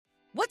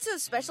What's so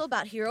special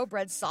about Hero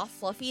Bread's soft,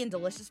 fluffy, and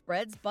delicious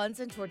breads, buns,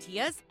 and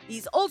tortillas?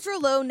 These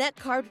ultra-low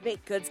net-carb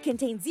baked goods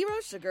contain zero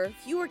sugar,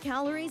 fewer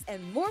calories,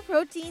 and more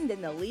protein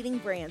than the leading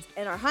brands,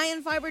 and are high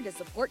in fiber to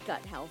support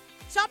gut health.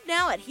 Shop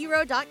now at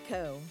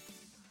hero.co.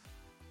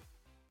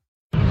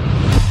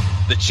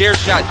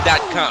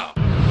 TheChairshot.com.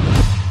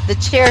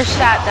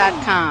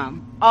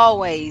 TheChairshot.com.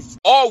 Always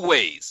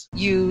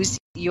use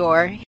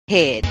your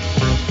head.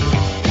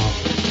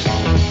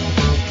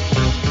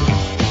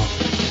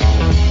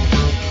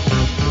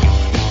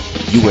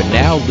 You are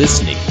now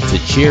listening to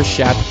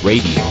Chairshot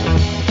Radio.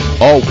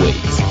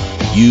 Always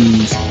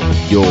use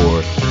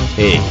your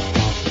head.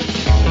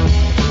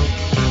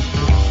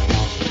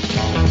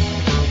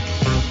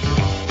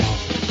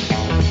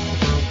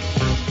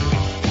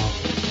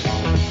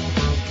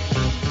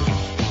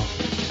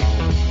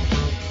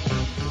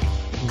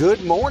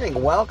 Good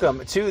morning.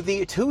 Welcome to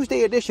the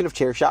Tuesday edition of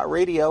Chairshot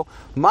Radio.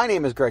 My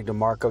name is Greg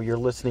DeMarco. You're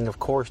listening, of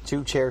course,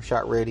 to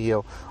Chairshot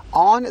Radio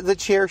on the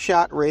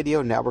Chairshot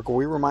Radio Network, where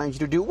we remind you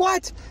to do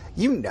what?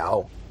 You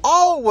know,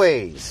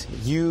 always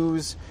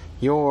use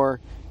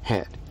your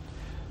head.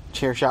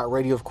 Chairshot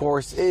Radio, of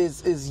course,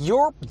 is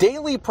your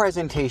daily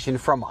presentation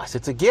from us.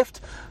 It's a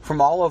gift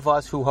from all of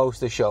us who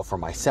host the show,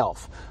 from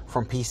myself,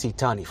 from PC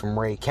Tunney, from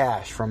Ray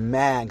Cash, from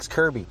Mags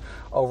Kirby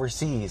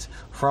overseas,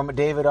 from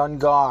David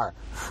Ungar,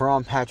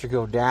 from Patrick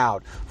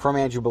O'Dowd, from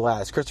Andrew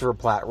Belaz, Christopher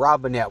Platt,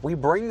 Rob Burnett. We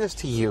bring this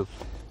to you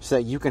so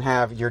that you can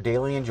have your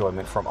daily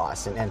enjoyment from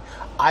us. And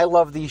I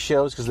love these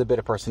shows because of the bit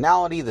of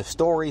personality, the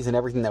stories, and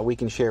everything that we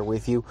can share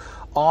with you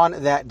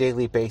on that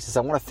daily basis.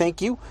 I want to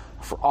thank you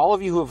for all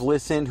of you who have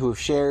listened, who have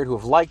shared, who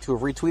have liked, who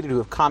have retweeted, who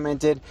have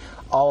commented,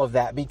 all of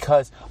that,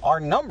 because our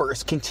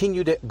numbers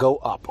continue to go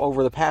up.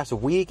 Over the past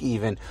week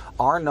even,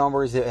 our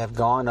numbers have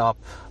gone up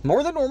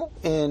more than normal,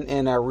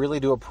 and I really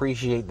do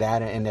appreciate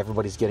that, and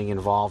everybody's getting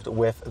involved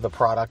with the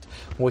product,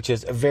 which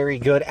is very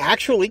good.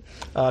 Actually,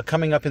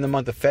 coming up in the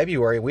month of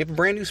February, we have a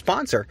brand new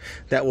sponsor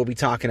that we'll be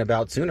talking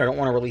about soon. I don't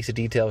want to release the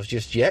details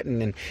just yet,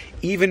 and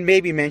even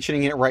maybe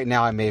mentioning it right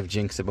now, I may have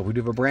jinxed it, but we do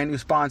have a brand new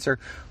sponsor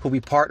who'll be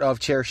part of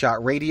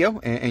Chairshot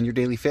Radio and your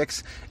daily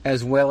fix,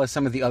 as well as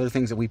some of the other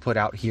things that we put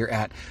out here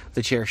at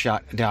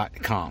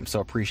thechairshot.com. So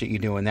appreciate you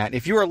doing that.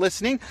 If you are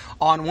listening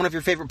on one of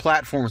your favorite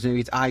platforms,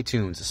 maybe it's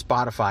iTunes,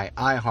 Spotify,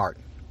 iHeart,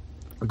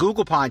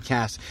 Google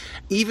Podcasts,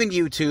 even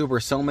YouTube, or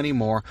so many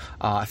more,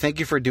 thank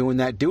you for doing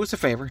that. Do us a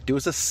favor. Do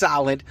us a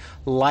solid.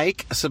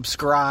 Like,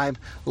 subscribe,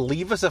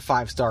 leave us a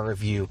 5-star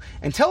review,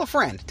 and tell a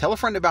friend. Tell a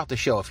friend about the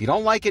show. If you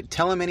don't like it,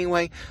 tell them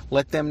anyway.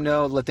 Let them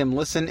know. Let them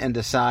listen and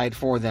decide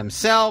for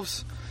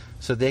themselves,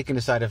 so they can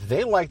decide if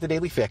they like the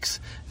daily fix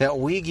that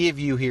we give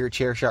you here at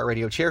Chairshot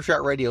Radio.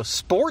 Chairshot Radio,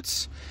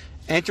 sports,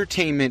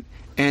 entertainment,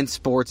 and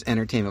sports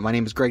entertainment. My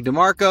name is Greg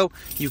DeMarco.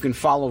 You can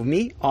follow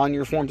me on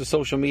your forms of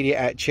social media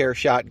at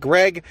Chairshot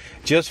Greg.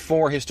 Just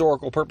for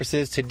historical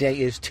purposes,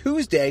 today is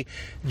Tuesday,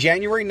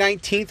 January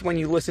 19th. When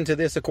you listen to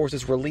this, of course,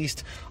 it's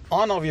released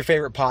on all of your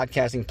favorite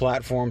podcasting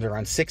platforms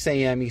around 6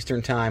 a.m.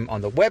 Eastern Time,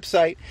 on the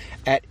website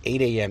at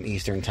 8 a.m.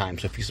 Eastern Time.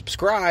 So if you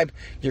subscribe,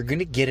 you're going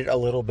to get it a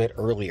little bit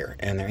earlier,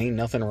 and there ain't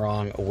nothing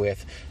wrong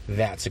with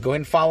that. So go ahead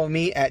and follow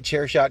me at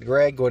Chairshot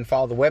Greg. Go ahead and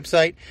follow the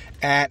website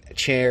at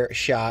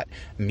Chairshot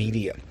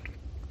Media.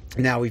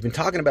 Now, we've been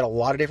talking about a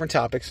lot of different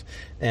topics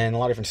and a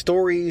lot of different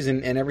stories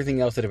and everything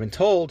else that have been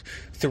told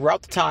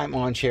throughout the time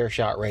on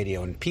Chairshot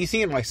Radio. And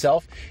PC and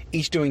myself,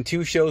 each doing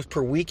 2 shows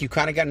per week, you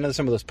kind of got into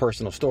some of those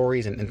personal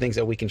stories and things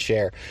that we can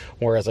share.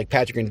 Whereas like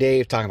Patrick and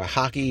Dave talking about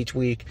hockey each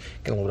week,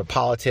 getting a little bit of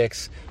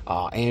politics,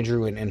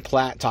 Andrew and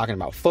Platt talking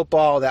about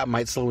football. That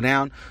might slow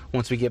down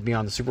once we get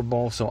beyond the Super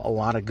Bowl. So a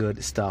lot of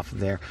good stuff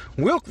there.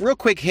 Real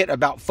quick hit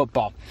about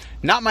football.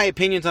 Not my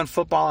opinions on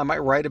football. I might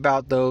write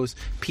about those.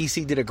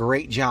 PC did a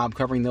great job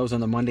covering those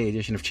on the Monday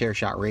edition of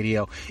Chairshot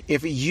Radio.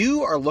 If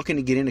you are looking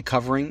to get into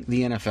covering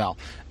the NFL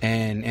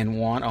and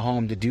want a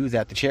home to do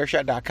that,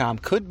 thechairshot.com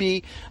could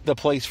be the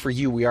place for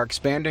you. We are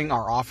expanding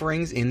our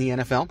offerings in the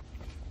NFL.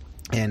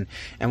 And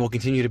we'll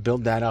continue to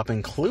build that up,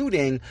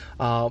 including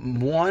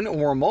one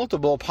or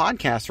multiple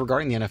podcasts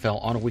regarding the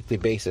NFL on a weekly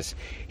basis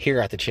here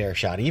at the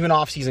Chairshot, even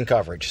off-season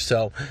coverage.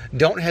 So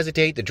don't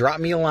hesitate to drop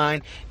me a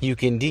line. You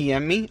can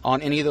DM me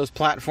on any of those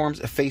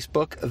platforms,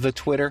 Facebook, the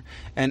Twitter,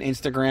 and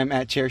Instagram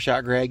at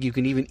Chairshot Greg. You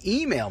can even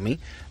email me,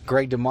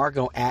 Greg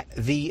DeMarco at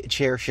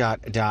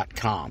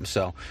thechairshot.com.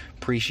 So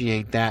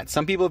appreciate that.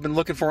 Some people have been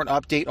looking for an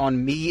update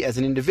on me as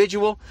an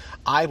individual.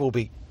 I will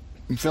be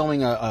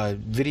filming a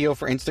video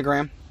for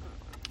Instagram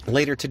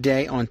later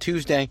today on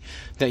Tuesday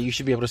that you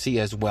should be able to see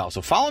as well.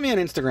 So follow me on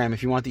Instagram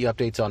if you want the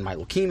updates on my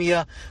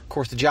leukemia. Of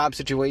course, the job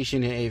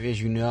situation,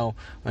 as you know,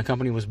 my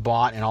company was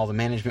bought and all the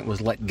management was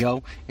let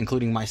go,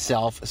 including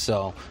myself.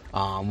 So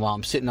while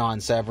I'm sitting on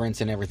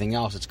severance and everything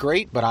else, it's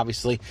great, but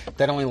obviously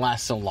that only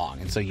lasts so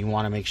long. And so you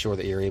want to make sure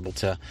that you're able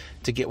to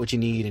get what you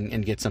need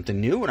and get something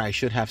new. And I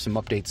should have some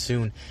updates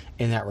soon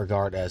in that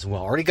regard as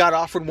well. Already got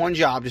offered one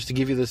job, just to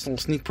give you this little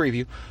sneak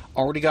preview.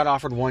 Already got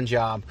offered one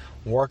job,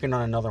 working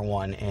on another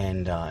one,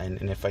 and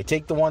if I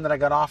take the one that I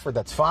got offered,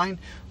 that's fine.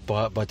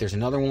 But there's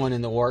another one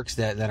in the works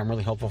that I'm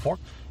really hopeful for,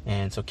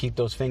 And so keep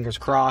those fingers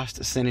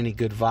crossed. Send any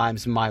good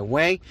vibes my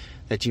way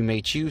that you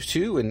may choose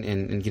to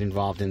and get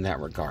involved in that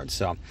regard.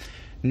 So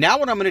now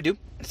what I'm going to do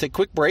is take a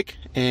quick break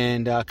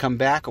and come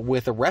back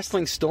with a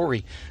wrestling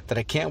story that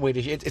I can't wait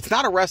to share. It's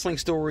not a wrestling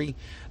story.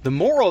 The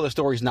moral of the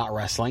story is not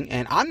wrestling,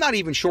 and I'm not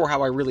even sure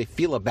how I really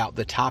feel about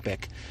the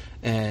topic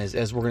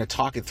as we're going to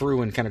talk it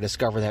through and kind of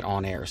discover that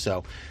on air.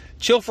 So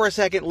chill for a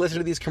second, listen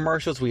to these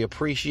commercials. We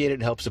appreciate it.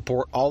 It helps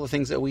support all the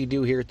things that we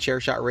do here at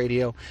Chairshot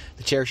Radio,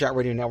 the Chairshot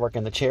Radio Network,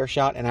 and the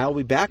Chairshot, and I will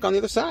be back on the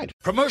other side.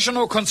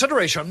 Promotional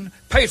consideration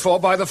paid for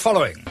by the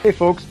following. Hey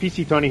folks,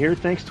 PC Tony here.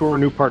 Thanks to our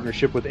new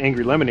partnership with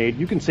Angry Lemonade,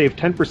 you can save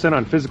 10%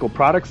 on physical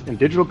products and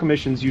digital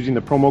commissions using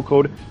the promo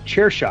code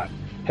Chairshot.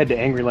 Head to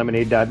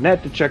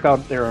angrylemonade.net to check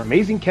out their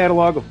amazing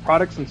catalog of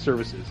products and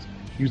services.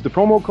 Use the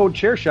promo code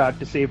Chairshot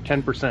to save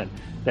 10%.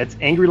 That's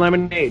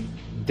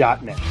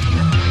angrylemonade.net.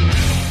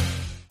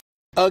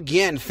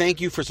 Again,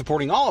 thank you for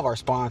supporting all of our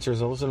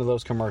sponsors. Listen to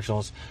those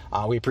commercials.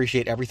 We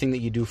appreciate everything that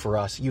you do for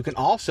us. You can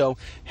also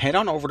head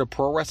on over to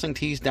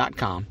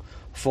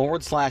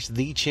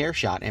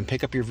prowrestlingtees.com/thechairshot and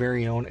pick up your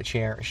very own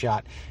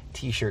Chairshot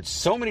t-shirts.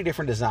 So many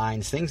different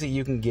designs, things that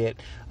you can get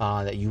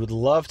that you would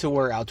love to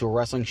wear out to a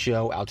wrestling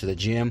show, out to the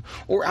gym,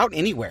 or out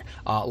anywhere.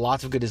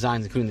 Lots of good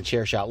designs, including the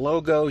Chairshot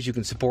logos. You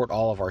can support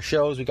all of our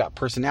shows. We got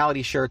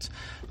personality shirts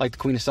like the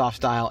Queen of Soft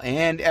Style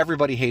and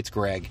Everybody Hates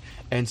Greg,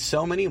 and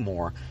so many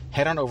more.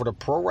 Head on over to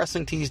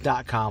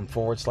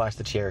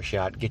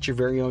prowrestlingtees.com/thechairshot. Get your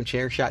very own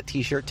Chairshot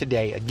t-shirt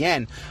today.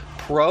 Again,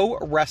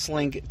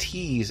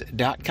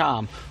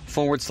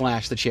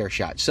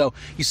 prowrestlingtees.com/thechairshot. So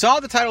you saw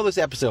the title of this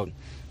episode,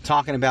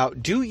 talking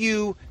about, do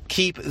you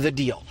keep the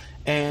deal?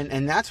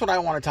 And that's what I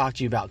want to talk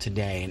to you about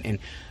today. And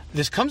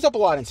this comes up a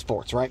lot in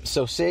sports, right?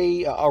 So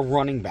say a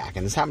running back,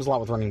 and this happens a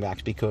lot with running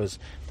backs because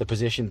the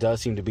position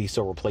does seem to be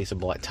so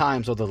replaceable at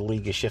times, although the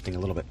league is shifting a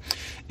little bit.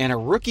 And a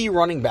rookie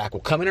running back will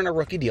come in on a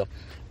rookie deal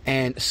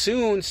and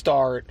soon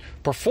start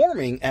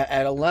performing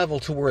at a level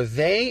to where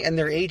they and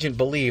their agent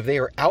believe they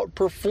are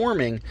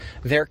outperforming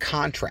their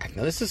contract.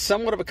 Now, this is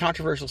somewhat of a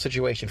controversial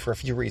situation for a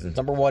few reasons.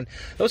 Number one,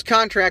 those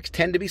contracts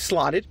tend to be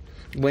slotted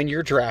when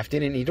you're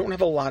drafted, and you don't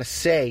have a lot of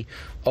say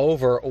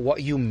over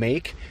what you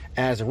make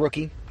as a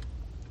rookie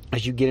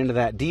as you get into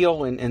that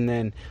deal, and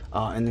then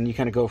you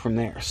kind of go from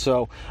there.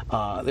 So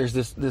there's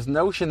this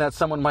notion that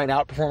someone might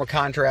outperform a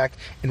contract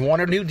and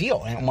want a new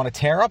deal and want to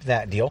tear up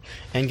that deal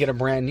and get a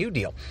brand new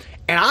deal.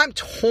 And I'm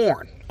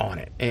torn on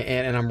it,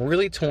 and I'm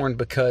really torn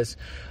because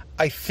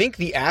I think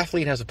the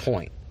athlete has a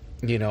point.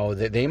 You know,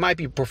 that they might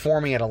be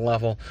performing at a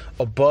level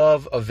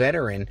above a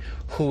veteran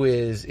who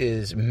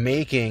is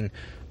making,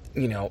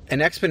 you know,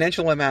 an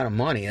exponential amount of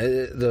money.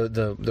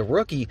 The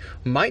rookie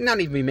might not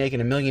even be making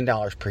 $1 million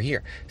per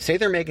year. Say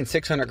they're making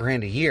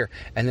 $600,000 a year,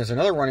 and there's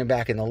another running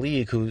back in the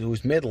league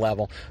who's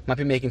mid-level, might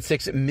be making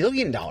 $6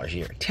 million a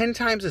year, 10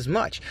 times as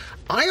much.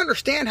 I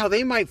understand how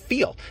they might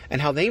feel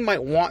and how they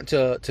might want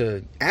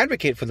to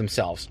advocate for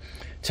themselves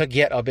to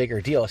get a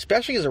bigger deal,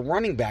 especially as a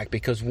running back,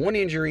 because one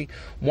injury,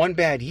 one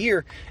bad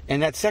year,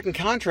 and that second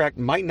contract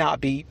might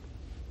not be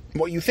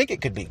what you think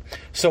it could be.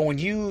 So when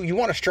you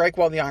want to strike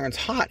while the iron's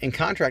hot in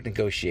contract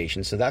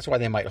negotiations, so that's why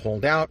they might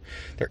hold out.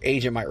 Their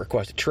agent might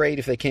request a trade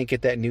if they can't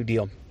get that new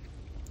deal.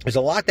 There's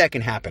a lot that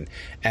can happen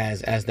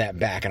as that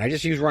back, and I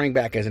just use running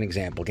back as an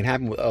example. It can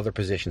happen with other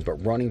positions,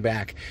 but running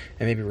back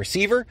and maybe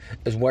receiver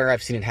is where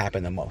I've seen it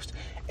happen the most.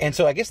 And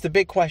so I guess the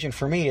big question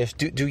for me is,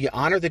 do you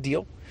honor the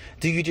deal?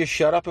 Do you just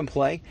shut up and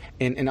play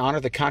and honor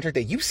the contract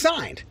that you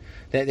signed,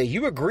 that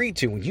you agreed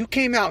to? When you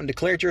came out and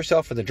declared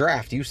yourself for the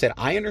draft, you said,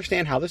 I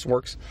understand how this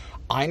works.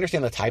 I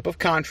understand the type of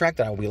contract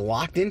that I will be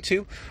locked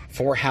into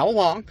for how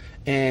long,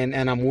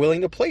 and I'm willing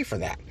to play for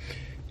that.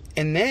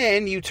 And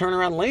then you turn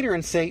around later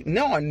and say,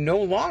 no, I'm no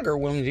longer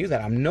willing to do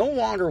that. I'm no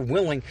longer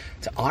willing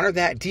to honor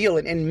that deal.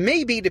 And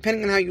maybe,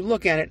 depending on how you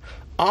look at it,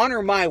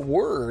 honor my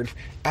word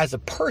as a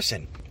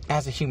person,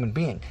 as a human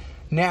being.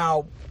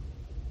 Now,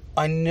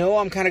 I know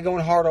I'm kind of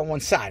going hard on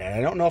one side, and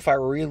I don't know if I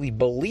really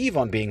believe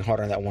on being hard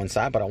on that one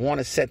side, but I want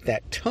to set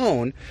that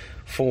tone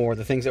for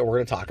the things that we're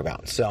going to talk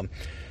about. So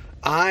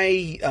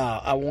I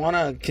want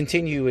to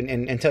continue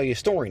and tell you a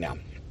story now.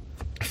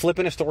 Flip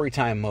in a story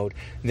time mode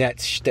that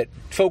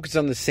focuses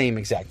on the same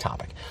exact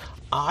topic.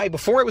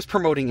 Before I was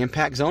promoting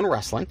Impact Zone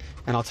Wrestling,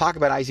 and I'll talk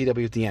about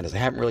IZW at the end, as I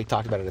haven't really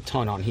talked about it a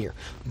ton on here,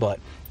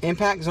 but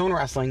Impact Zone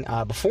Wrestling,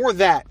 before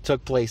that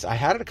took place, I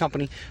had a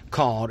company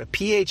called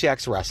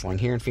PHX Wrestling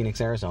here in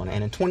Phoenix, Arizona,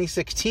 and in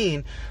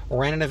 2016,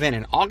 ran an event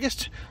in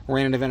August,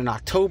 ran an event in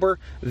October,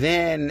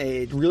 then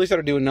it really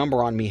started to do a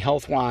number on me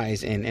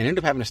health-wise, and ended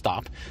up having to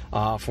stop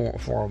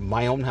for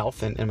my own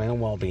health and my own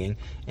well-being,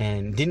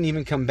 and didn't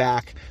even come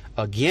back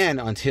again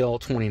until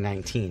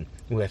 2019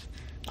 with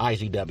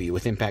IZW,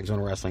 with Impact Zone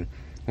Wrestling,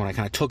 when I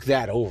kind of took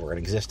that over, an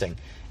existing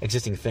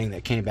thing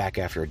that came back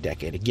after a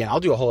decade. Again,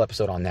 I'll do a whole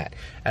episode on that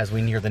as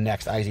we near the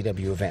next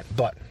IZW event.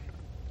 But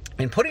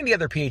in putting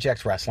together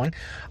PHX Wrestling,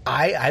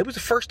 I was a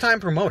first-time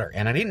promoter,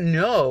 and I didn't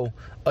know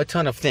a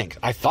ton of things.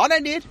 I thought I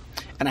did,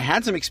 and I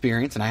had some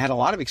experience, and I had a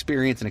lot of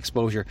experience and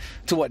exposure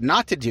to what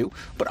not to do,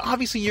 but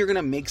obviously you're going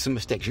to make some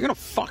mistakes. You're going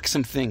to fuck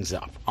some things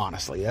up,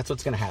 honestly. That's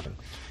what's going to happen.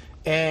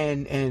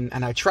 And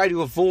I try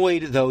to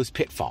avoid those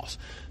pitfalls.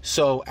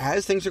 So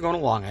as things are going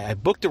along, I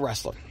booked a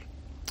wrestler.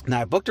 Now,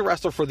 I booked a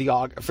wrestler for the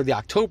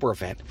October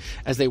event,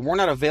 as they were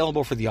not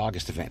available for the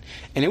August event.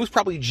 And it was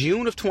probably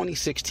June of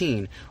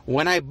 2016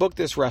 when I booked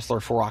this wrestler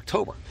for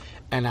October.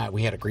 And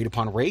we had agreed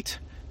upon rate,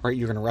 right?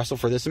 You're going to wrestle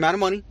for this amount of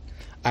money.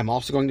 I'm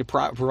also going to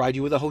provide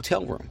you with a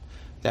hotel room.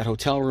 That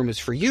hotel room is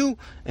for you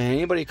and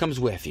anybody who comes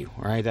with you,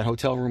 all right? That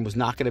hotel room was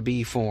not going to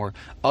be for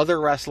other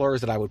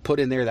wrestlers that I would put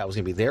in there. That was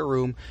going to be their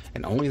room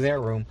and only their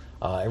room.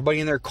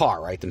 Everybody in their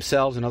car, right?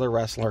 Themselves, another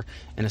wrestler,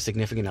 and a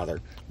significant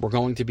other. We're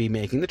going to be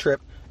making the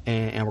trip,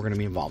 and we're going to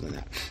be involved in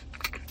that.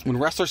 When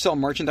wrestlers sell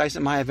merchandise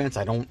at my events,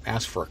 I don't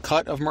ask for a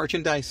cut of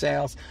merchandise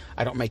sales.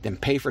 I don't make them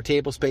pay for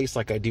table space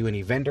like I do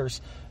any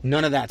vendors.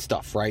 None of that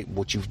stuff, right?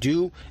 What you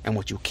do and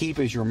what you keep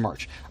is your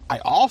merch. I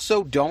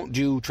also don't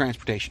do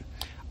transportation.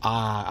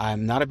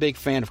 I'm not a big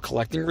fan of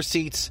collecting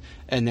receipts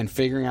and then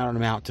figuring out an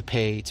amount to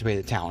pay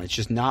the talent. It's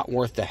just not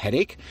worth the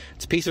headache.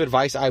 It's a piece of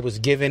advice I was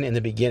given in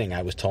the beginning.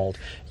 I was told,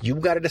 you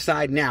got to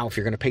decide now if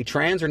you're going to pay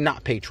trans or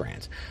not pay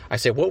trans. I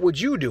say, what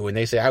would you do? And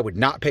they say, I would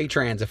not pay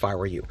trans if I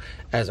were you.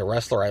 As a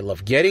wrestler, I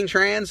love getting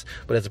trans,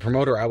 but as a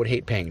promoter, I would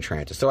hate paying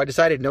trans. So I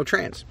decided no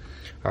trans.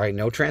 All right,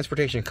 no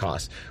transportation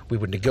costs. We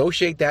would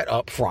negotiate that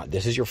up front.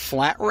 This is your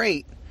flat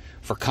rate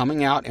for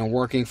coming out and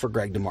working for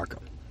Greg DeMarco.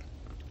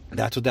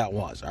 That's what that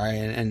was, all right?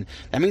 And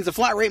that means the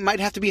flat rate might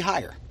have to be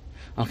higher.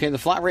 Okay, the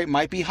flat rate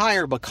might be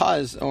higher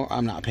because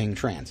I'm not paying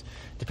trans,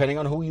 depending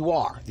on who you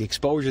are, the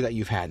exposure that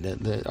you've had,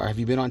 or have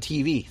you been on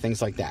TV,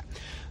 things like that.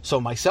 So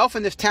myself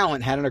and this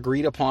talent had an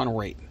agreed upon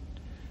rate.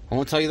 I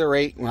won't tell you the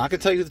rate. We're not going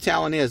to tell you who the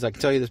talent is. I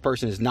can tell you this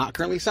person is not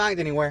currently signed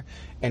anywhere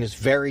and is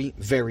very,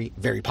 very,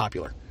 very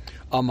popular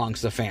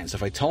amongst the fans.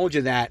 If I told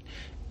you that,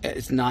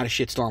 it's not a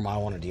shitstorm I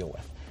want to deal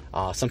with.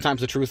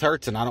 Sometimes the truth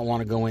hurts, and I don't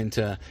want to go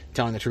into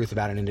telling the truth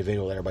about an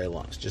individual that everybody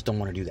loves. Just don't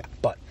want to do that.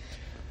 But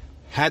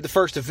had the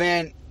first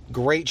event,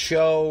 great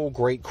show,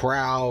 great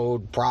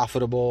crowd,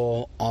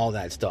 profitable, all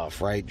that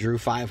stuff, right? Drew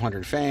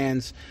 500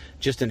 fans,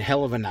 just a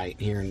hell of a night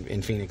here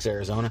in Phoenix,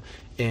 Arizona,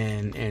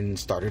 and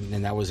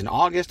that was in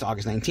August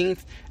 19th, and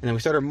then we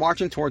started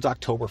marching towards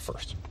October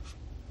 1st.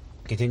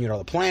 Continued all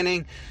the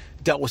planning,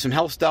 dealt with some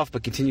health stuff,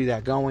 but continued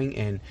that going,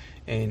 and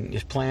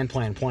just plan.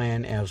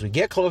 And as we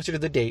get closer to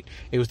the date,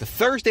 it was the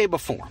Thursday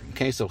before.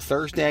 Okay, so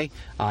Thursday,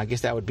 I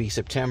guess that would be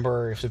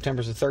September. If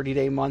September's a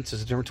 30-day month, so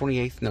September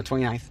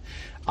 29th,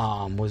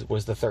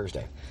 was the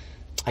Thursday.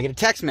 I get a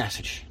text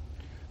message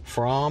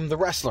from the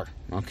wrestler.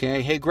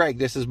 Okay, hey Greg,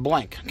 this is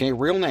blank. Okay,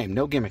 real name,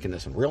 no gimmick in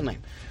this one, real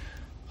name.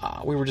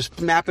 We were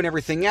just mapping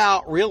everything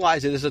out,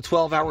 realized that it's a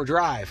 12-hour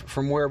drive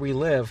from where we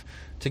live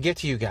to get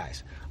to you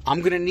guys.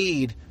 I'm going to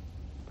need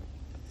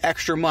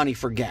extra money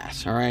for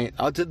gas, all right?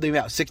 I'll tell you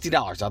about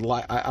 $60.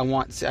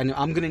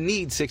 I'm going to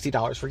need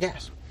 $60 for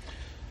gas.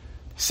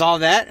 Saw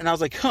that, and I was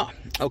like,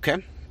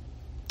 okay.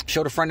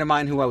 Showed a friend of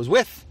mine who I was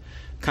with,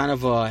 kind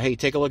of hey,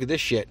 take a look at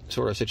this shit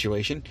sort of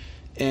situation,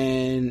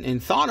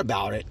 and thought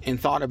about it, and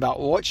thought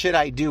about what should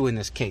I do in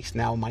this case.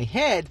 Now, in my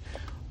head,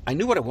 I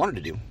knew what I wanted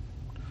to do.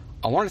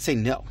 I wanted to say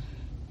no,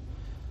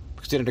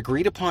 because it had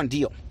agreed upon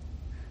deal.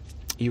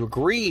 You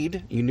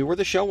agreed, you knew where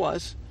the show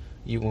was,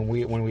 when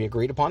we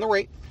agreed upon the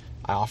rate.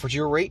 I offered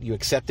you a rate, you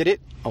accepted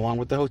it, along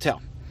with the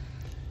hotel.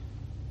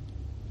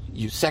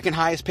 You second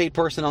highest paid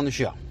person on the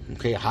show.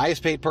 Okay,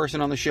 highest paid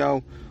person on the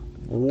show,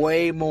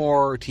 way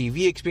more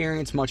TV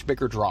experience, much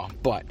bigger draw,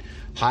 but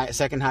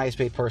second highest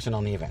paid person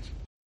on the event.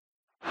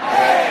 8, 7, 6,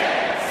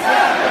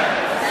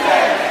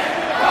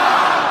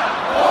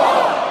 5,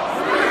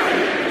 4,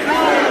 3,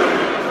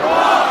 2,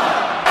 1.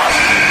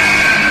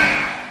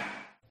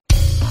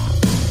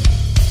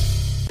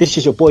 This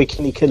is your boy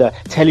Kenny Killer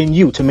telling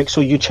you to make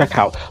sure you check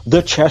out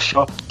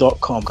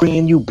thechairshot.com,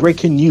 bringing you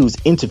breaking news,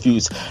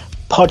 interviews,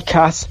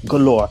 podcasts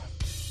galore,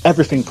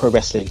 everything pro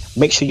wrestling.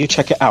 Make sure you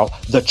check it out,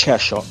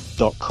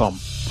 thechairshot.com.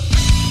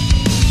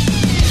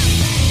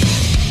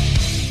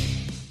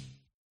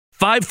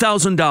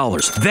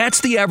 $5,000.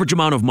 That's the average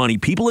amount of money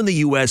people in the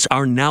U.S.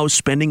 are now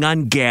spending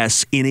on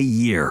gas in a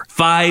year.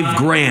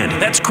 $5,000.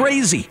 That's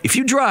crazy. If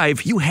you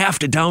drive, you have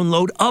to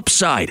download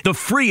Upside, the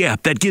free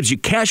app that gives you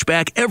cash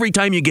back every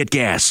time you get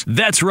gas.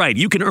 That's right.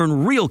 You can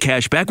earn real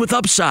cash back with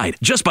Upside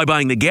just by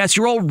buying the gas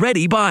you're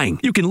already buying.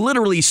 You can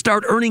literally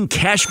start earning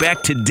cash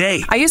back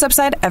today. I use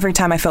Upside every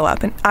time I fill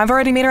up, and I've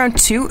already made around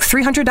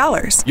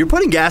 $300. You're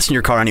putting gas in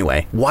your car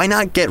anyway. Why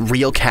not get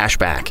real cash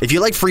back? If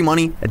you like free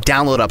money,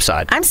 download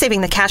Upside. I'm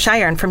saving the cash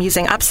iron from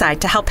using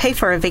Upside to help pay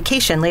for a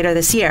vacation later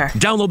this year.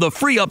 Download the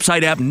free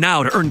Upside app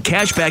now to earn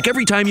cash back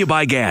every time you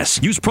buy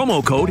gas. Use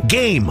promo code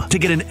GAME to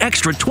get an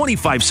extra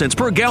 25 cents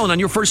per gallon on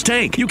your first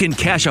tank. You can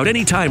cash out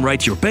anytime right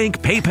to your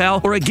bank,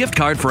 PayPal, or a gift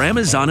card for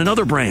Amazon and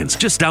other brands.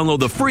 Just download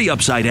the free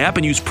Upside app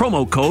and use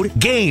promo code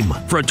GAME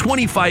for a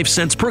 25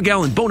 cents per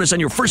gallon bonus on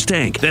your first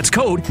tank. That's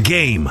code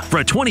GAME for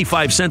a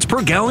 25 cents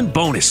per gallon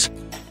bonus.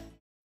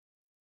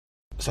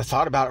 So I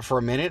thought about it for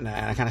a minute, and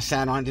I kind of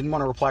sat on it. Didn't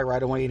want to reply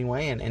right away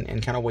anyway,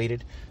 and kind of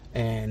waited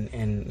and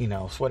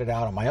sweat it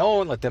out on my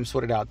own, let them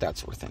sweat it out, that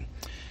sort of thing.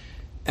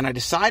 And I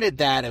decided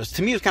that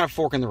to me, it was kind of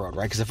fork in the road,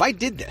 right? Because if I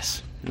did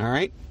this, all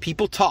right,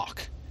 people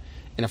talk.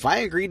 And if I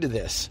agreed to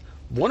this,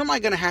 what am I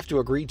going to have to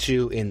agree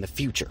to in the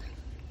future?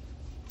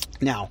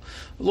 Now,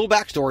 a little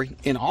backstory.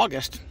 In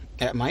August,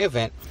 at my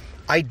event,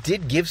 I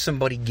did give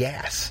somebody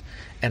gas,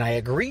 and I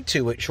agreed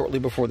to it shortly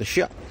before the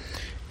show.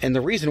 And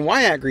the reason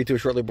why I agreed to it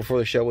shortly before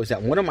the show was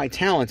that one of my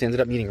talents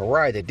ended up needing a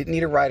ride. They didn't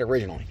need a ride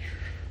originally.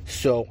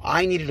 So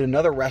I needed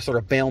another wrestler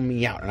to bail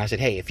me out. And I said,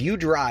 hey, if you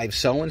drive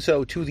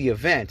so-and-so to the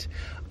event,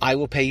 I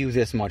will pay you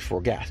this much for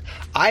gas.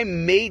 I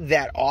made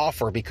that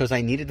offer because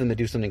I needed them to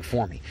do something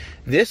for me.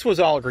 This was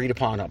all agreed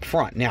upon up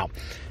front. Now,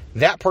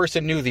 that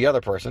person knew the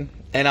other person,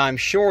 and I'm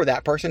sure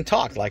that person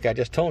talked like I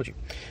just told you.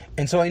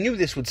 And so I knew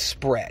this would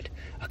spread.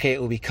 Okay,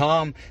 it would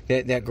become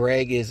that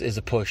Greg is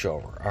a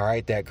pushover, all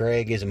right? That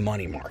Greg is a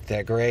money mark,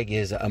 that Greg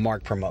is a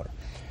mark promoter.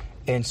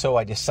 And so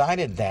I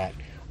decided that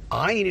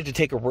I needed to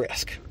take a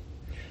risk.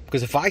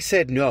 Because if I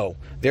said no,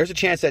 there's a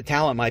chance that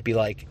talent might be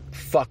like,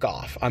 fuck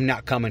off, I'm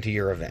not coming to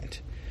your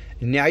event.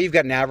 Now you've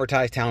got an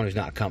advertised talent who's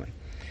not coming.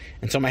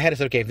 And so my head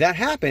is, okay, if that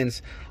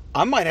happens,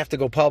 I might have to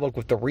go public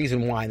with the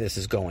reason why this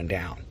is going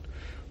down.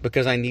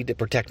 Because I need to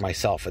protect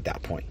myself at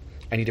that point.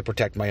 I need to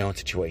protect my own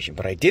situation.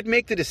 But I did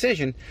make the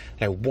decision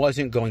that I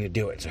wasn't going to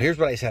do it. So here's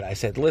what I said. I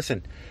said,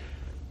 listen,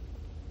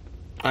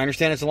 I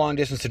understand it's a long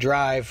distance to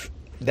drive.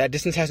 That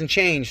distance hasn't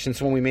changed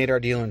since when we made our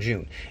deal in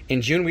June.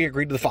 In June, we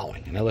agreed to the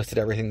following, and I listed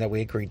everything that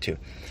we agreed to.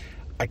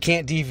 I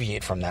can't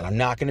deviate from that. I'm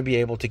not going to be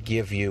able to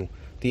give you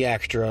the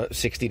extra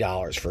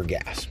 $60 for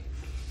gas.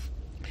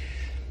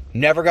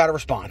 Never got a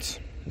response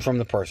from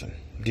the person.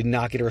 Did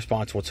not get a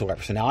response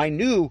whatsoever. So now I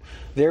knew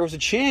there was a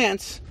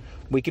chance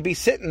we could be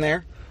sitting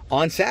there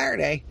on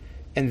Saturday,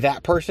 and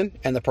that person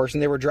and the person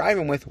they were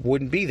driving with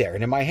wouldn't be there.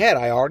 And in my head,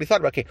 I already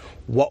thought about, okay,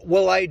 what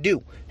will I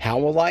do? How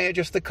will I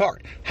adjust the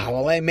cart? How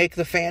will I make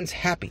the fans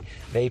happy?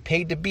 They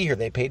paid to be here.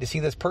 They paid to see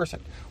this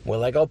person.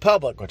 Will I go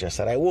public? Which I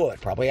said I would,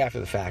 probably after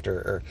the fact,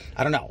 or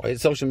I don't know.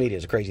 Social media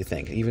is a crazy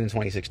thing, even in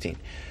 2016.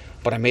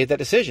 But I made that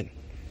decision.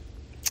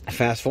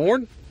 Fast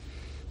forward,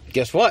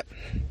 guess what?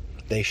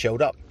 They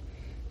showed up.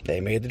 They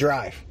made the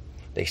drive.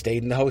 They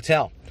stayed in the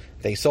hotel.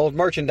 They sold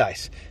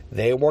merchandise.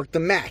 They worked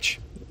the match.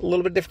 A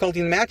little bit of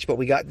difficulty in the match, but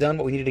we got done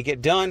what we needed to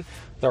get done.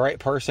 The right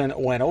person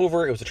went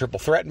over. It was a triple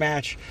threat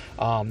match.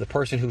 The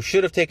person who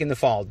should have taken the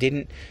fall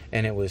didn't,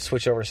 and it was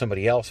switched over to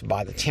somebody else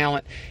by the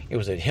talent. It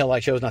was a hill I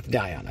chose not to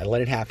die on. I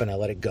let it happen. I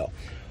let it go.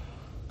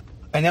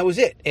 And that was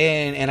it.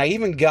 And I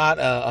even got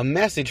a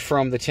message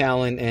from the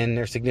talent and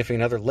their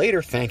significant other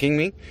later thanking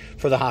me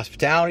for the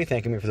hospitality,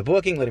 thanking me for the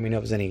booking, letting me know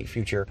if there's any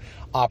future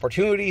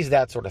opportunities,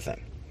 that sort of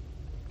thing.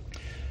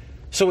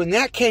 So in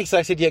that case,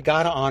 I said, you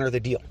got to honor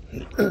the deal.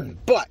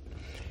 But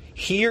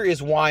here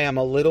is why I'm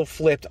a little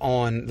flipped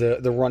on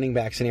the running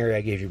back scenario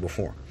I gave you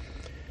before.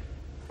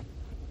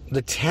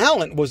 The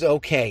talent was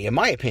okay, in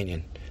my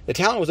opinion. The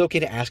talent was okay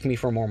to ask me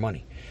for more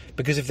money.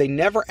 Because if they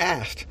never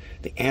asked,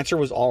 the answer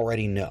was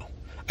already no.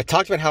 I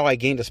talked about how I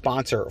gained a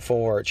sponsor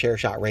for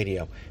Chairshot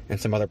Radio and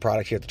some other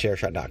products here at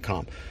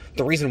thechairshot.com.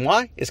 The reason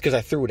why is because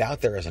I threw it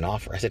out there as an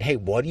offer. I said, hey,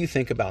 what do you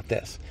think about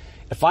this?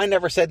 If I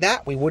never said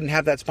that, we wouldn't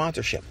have that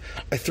sponsorship.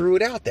 I threw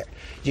it out there.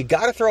 You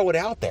got to throw it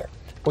out there,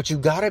 but you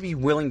got to be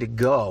willing to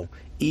go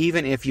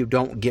even if you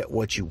don't get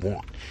what you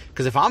want.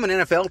 Because if I'm an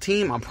NFL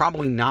team, I'm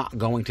probably not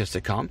going to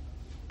succumb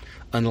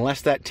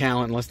unless that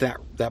talent, unless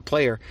that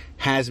player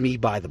has me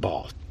by the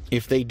balls.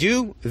 If they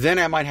do, then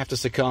I might have to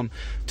succumb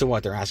to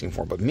what they're asking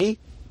for. But me,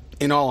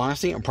 in all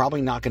honesty, I'm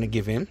probably not going to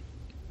give in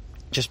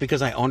just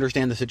because I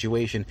understand the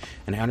situation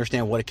and I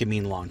understand what it can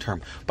mean long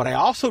term. But I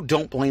also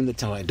don't blame the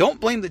talent. I don't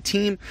blame the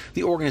team,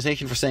 the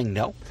organization for saying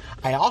no.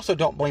 I also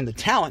don't blame the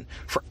talent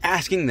for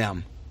asking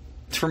them,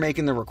 for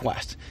making the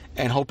request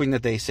and hoping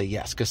that they say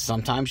yes. Because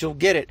sometimes you'll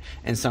get it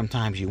and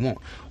sometimes you won't.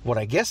 What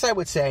I guess I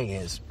would say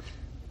is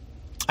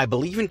I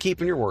believe in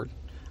keeping your word.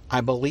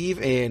 I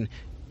believe in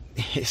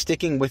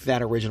sticking with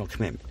that original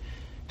commitment.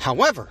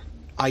 However,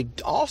 I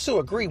also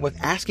agree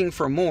with asking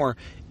for more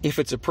if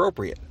it's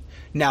appropriate.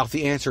 Now, if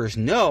the answer is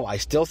no, I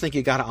still think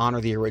you got to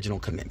honor the original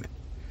commitment.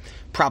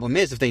 Problem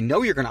is, if they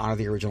know you're going to honor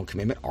the original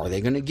commitment, are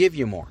they going to give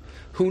you more?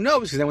 Who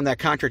knows? Because then when that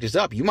contract is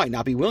up, you might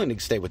not be willing to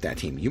stay with that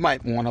team. You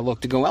might want to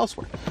look to go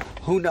elsewhere.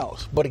 Who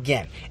knows? But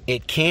again,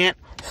 it can't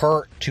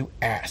hurt to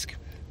ask.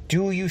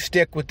 Do you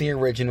stick with the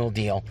original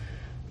deal?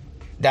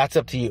 That's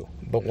up to you.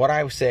 But what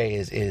I would say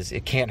is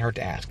it can't hurt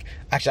to ask.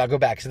 Actually, I'll go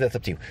back. So that's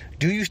up to you.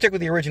 Do you stick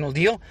with the original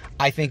deal?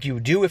 I think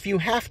you do if you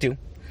have to.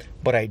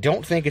 But I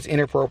don't think it's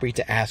inappropriate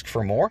to ask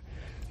for more.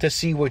 to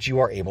see what you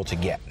are able to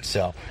get.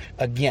 So,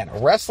 again, a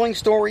wrestling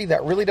story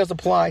that really does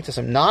apply to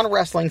some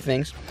non-wrestling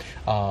things.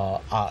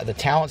 The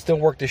talent still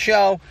worked the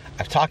show.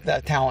 I've talked to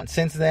that talent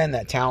since then.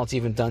 That talent's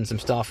even done some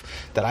stuff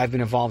that I've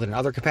been involved in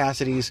other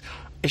capacities.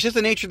 It's just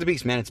the nature of the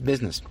beast, man. It's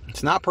business.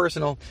 It's not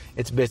personal.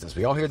 It's business.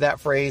 We all hear that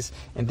phrase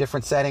in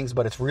different settings,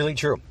 but it's really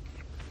true.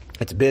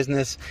 It's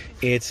business.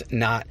 It's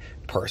not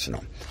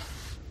personal.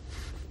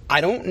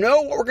 I don't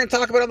know what we're going to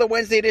talk about on the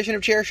Wednesday edition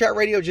of Chairshot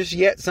Radio just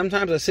yet.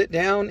 Sometimes I sit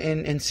down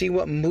and see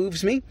what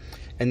moves me,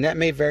 and that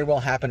may very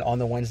well happen on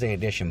the Wednesday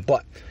edition.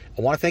 But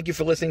I want to thank you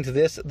for listening to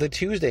this, the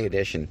Tuesday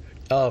edition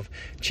of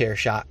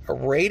Chairshot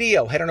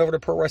Radio. Head on over to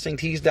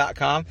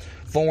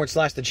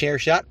ProWrestlingTees.com/The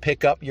Chairshot.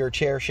 Pick up your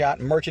Chairshot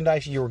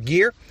merchandise, your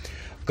gear.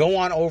 Go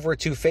on over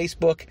to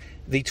Facebook,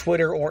 the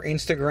Twitter or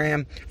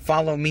Instagram.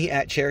 Follow me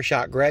at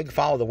Chairshot Greg.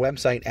 Follow the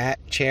website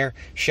at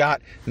Chairshot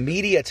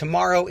Media.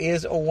 Tomorrow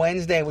is a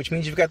Wednesday, which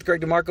means you've got the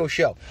Greg DeMarco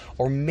Show.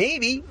 Or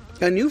maybe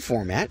a new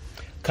format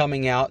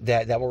coming out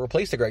that will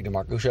replace the Greg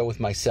DeMarco Show with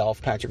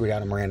myself, Patrick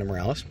Redout, and Miranda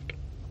Morales.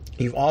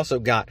 You've also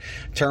got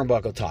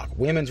Turnbuckle Talk,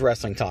 Women's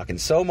Wrestling Talk, and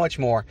so much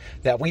more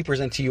that we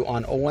present to you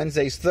on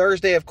Wednesdays.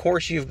 Thursday, of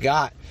course, you've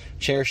got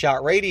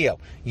Chairshot Radio.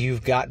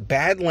 You've got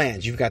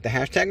Badlands. You've got the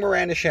hashtag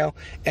Miranda Show.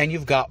 And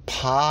you've got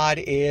Pod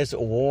is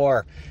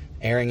War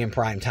airing in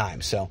prime time.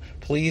 So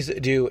please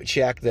do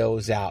check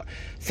those out.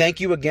 Thank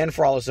you again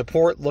for all the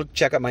support.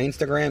 Check out my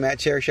Instagram at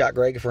Chairshot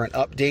Greg for an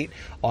update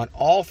on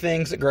all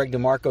things Greg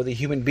DeMarco, the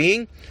human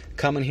being.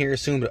 Coming here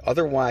soon, but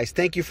otherwise,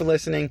 thank you for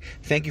listening.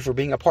 Thank you for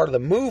being a part of the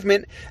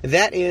movement.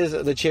 That is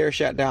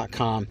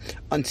thechairshot.com.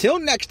 Until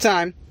next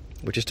time,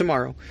 which is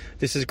tomorrow,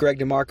 this is Greg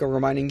DeMarco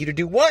reminding you to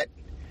do what?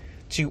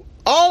 To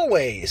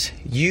always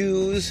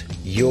use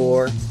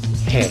your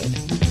head.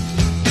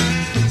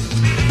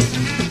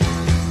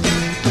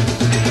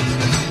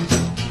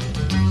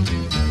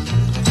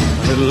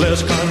 A little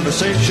less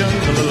conversation,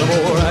 a little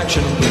more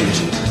action,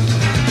 please.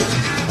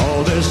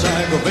 All this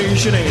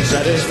aggravation ain't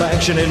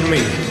satisfaction in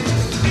me.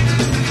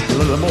 A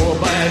little more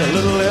bite, a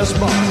little less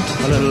bark,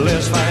 a little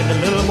less fight, a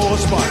little more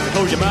spark.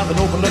 Close your mouth and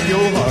open up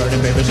your heart,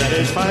 and baby,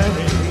 satisfy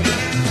me.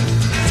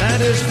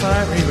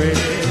 Satisfy me, baby.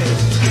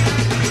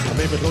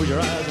 Baby, close your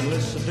eyes and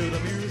listen to the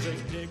music.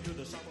 Dig to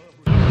the summer.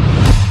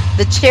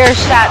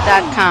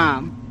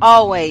 TheChairshot.com.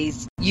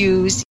 Always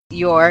use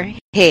your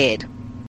head.